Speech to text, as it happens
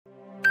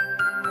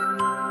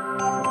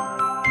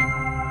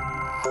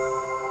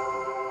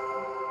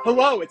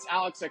Hello, it's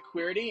Alex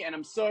Aquirity, and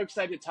I'm so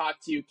excited to talk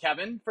to you,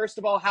 Kevin. First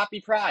of all, happy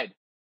Pride.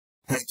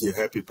 Thank you.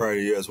 Happy Pride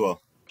to you as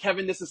well.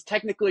 Kevin, this is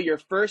technically your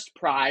first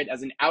Pride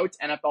as an out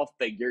NFL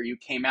figure. You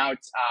came out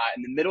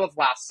in the middle of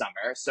last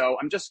summer, so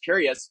I'm just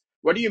curious,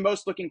 what are you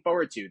most looking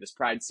forward to this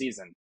Pride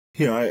season?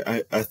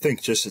 I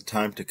think just a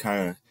time to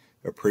kind of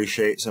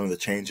appreciate some of the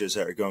changes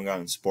that are going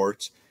on in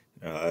sports.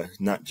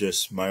 Not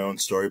just my own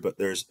story, but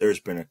there's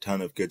been a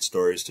ton of good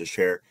stories to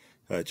share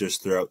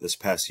just throughout this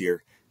past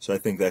year. So I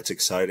think that's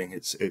exciting.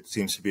 It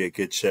seems to be a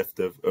good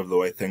shift of the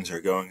way things are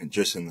going, and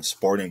just in the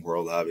sporting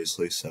world,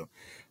 obviously. So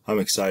I'm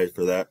excited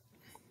for that.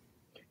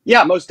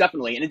 Yeah, most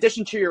definitely. In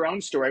addition to your own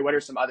story, what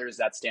are some others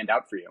that stand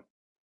out for you?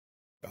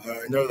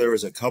 I know there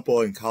was a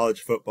couple in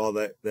college football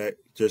that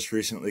just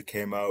recently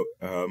came out.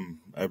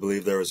 I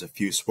believe there was a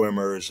few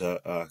swimmers,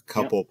 a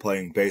couple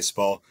playing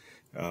baseball.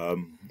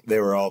 They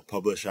were all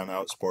published on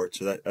Outsports,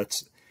 so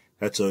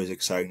that's always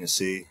exciting to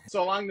see.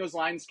 So along those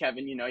lines,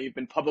 Kevin, you've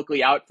been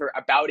publicly out for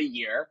about a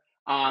year.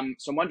 So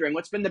I'm wondering,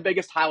 what's been the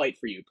biggest highlight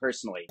for you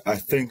personally? I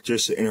think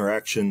just the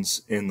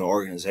interactions in the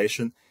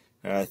organization.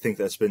 I think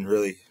that's been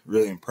really,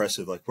 really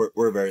impressive. Like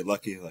we're very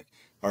lucky. Like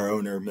our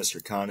owner,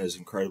 Mr. Khan, is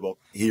incredible.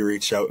 He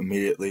reached out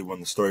immediately when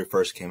the story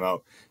first came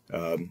out.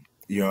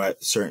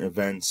 At certain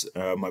events,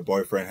 my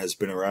boyfriend has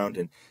been around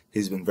and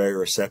he's been very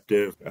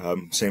receptive.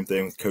 Same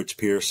thing with Coach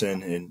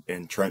Pearson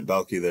and Trent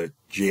Baalke, the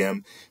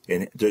GM,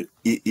 and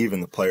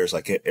even the players.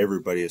 Like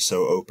everybody is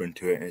so open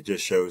to it, and it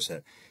just shows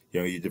that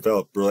you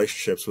develop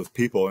relationships with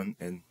people,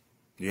 and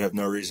you have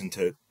no reason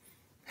to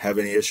have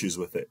any issues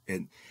with it.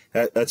 And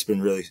it's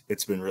been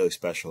really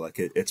special. Like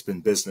it's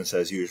been business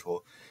as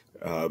usual,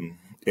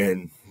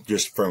 and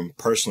just from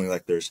personally,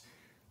 like there's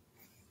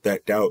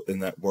that doubt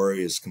and that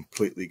worry is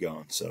completely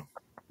gone. So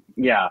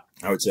yeah,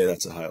 I would say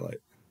that's a highlight.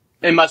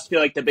 It must feel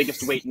like the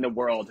biggest weight in the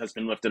world has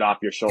been lifted off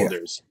your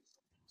shoulders.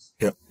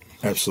 Yep,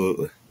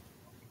 absolutely.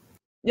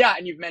 Yeah,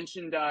 and you've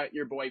mentioned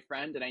your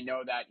boyfriend, and I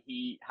know that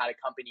he had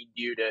accompanied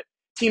you to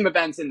team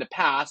events in the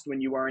past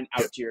when you weren't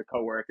out to your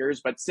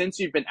coworkers. But since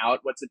you've been out,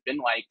 what's it been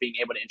like being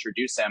able to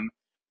introduce him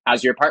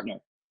as your partner?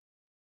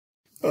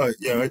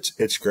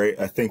 It's great.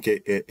 I think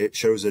it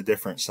shows a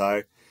different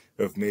side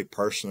of me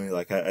personally.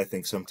 Like I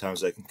think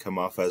sometimes I can come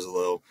off as a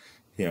little,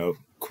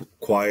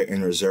 quiet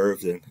and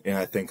reserved, and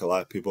I think a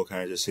lot of people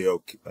kind of just see,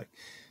 like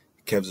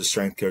Kev's a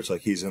strength coach,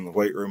 like he's in the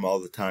weight room all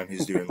the time,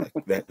 he's doing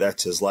like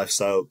that's his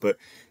lifestyle. But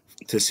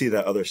to see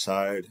that other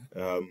side,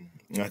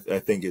 I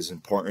think is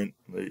important.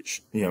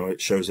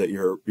 It shows that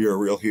you're a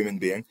real human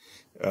being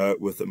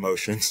with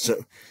emotions.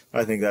 So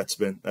I think that's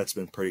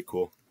been pretty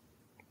cool.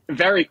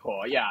 Very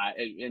cool. Yeah.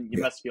 And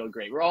you must feel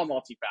great. We're all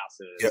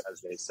multifaceted,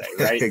 as they say,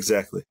 right?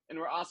 Exactly. And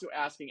we're also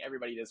asking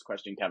everybody this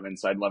question, Kevin,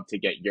 so I'd love to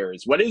get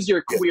yours. What is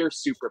your queer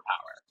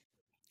superpower?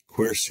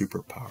 Queer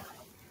superpower.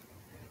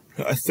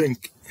 I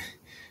think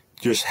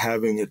just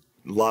having a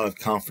lot of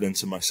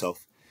confidence in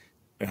myself.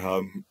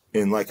 And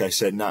like I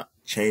said, not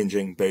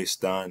changing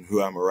based on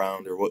who I'm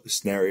around or what the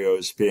scenario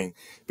is, being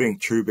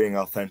true, being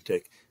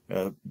authentic,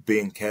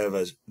 being Kev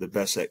as the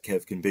best that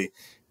Kev can be.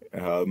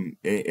 And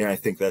I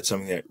think that's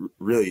something that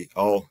really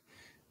all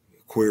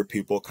queer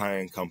people kind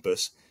of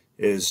encompass,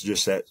 is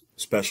just that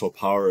special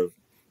power of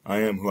I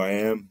am who I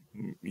am.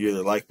 You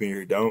either like me or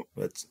you don't.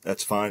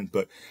 That's fine.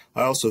 But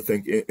I also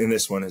think in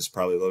this one is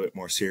probably a little bit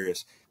more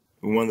serious.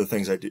 One of the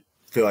things I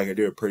feel like I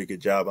do a pretty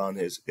good job on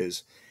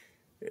is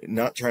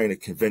not trying to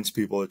convince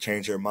people to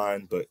change their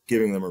mind, but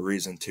giving them a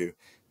reason to,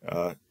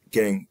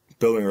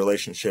 building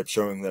relationships,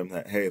 showing them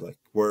that, hey, like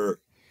we're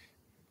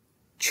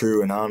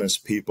true and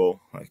honest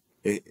people, like,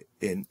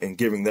 and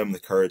giving them the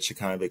courage to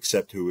kind of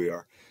accept who we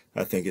are,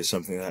 I think is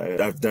something that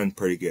I've done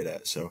pretty good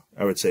at. So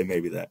I would say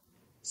maybe that.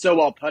 So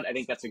well put. I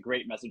think that's a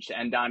great message to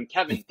end on.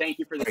 Kevin, thank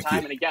you for the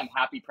time. And again,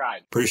 happy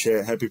Pride. Appreciate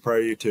it. Happy Pride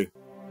to you too.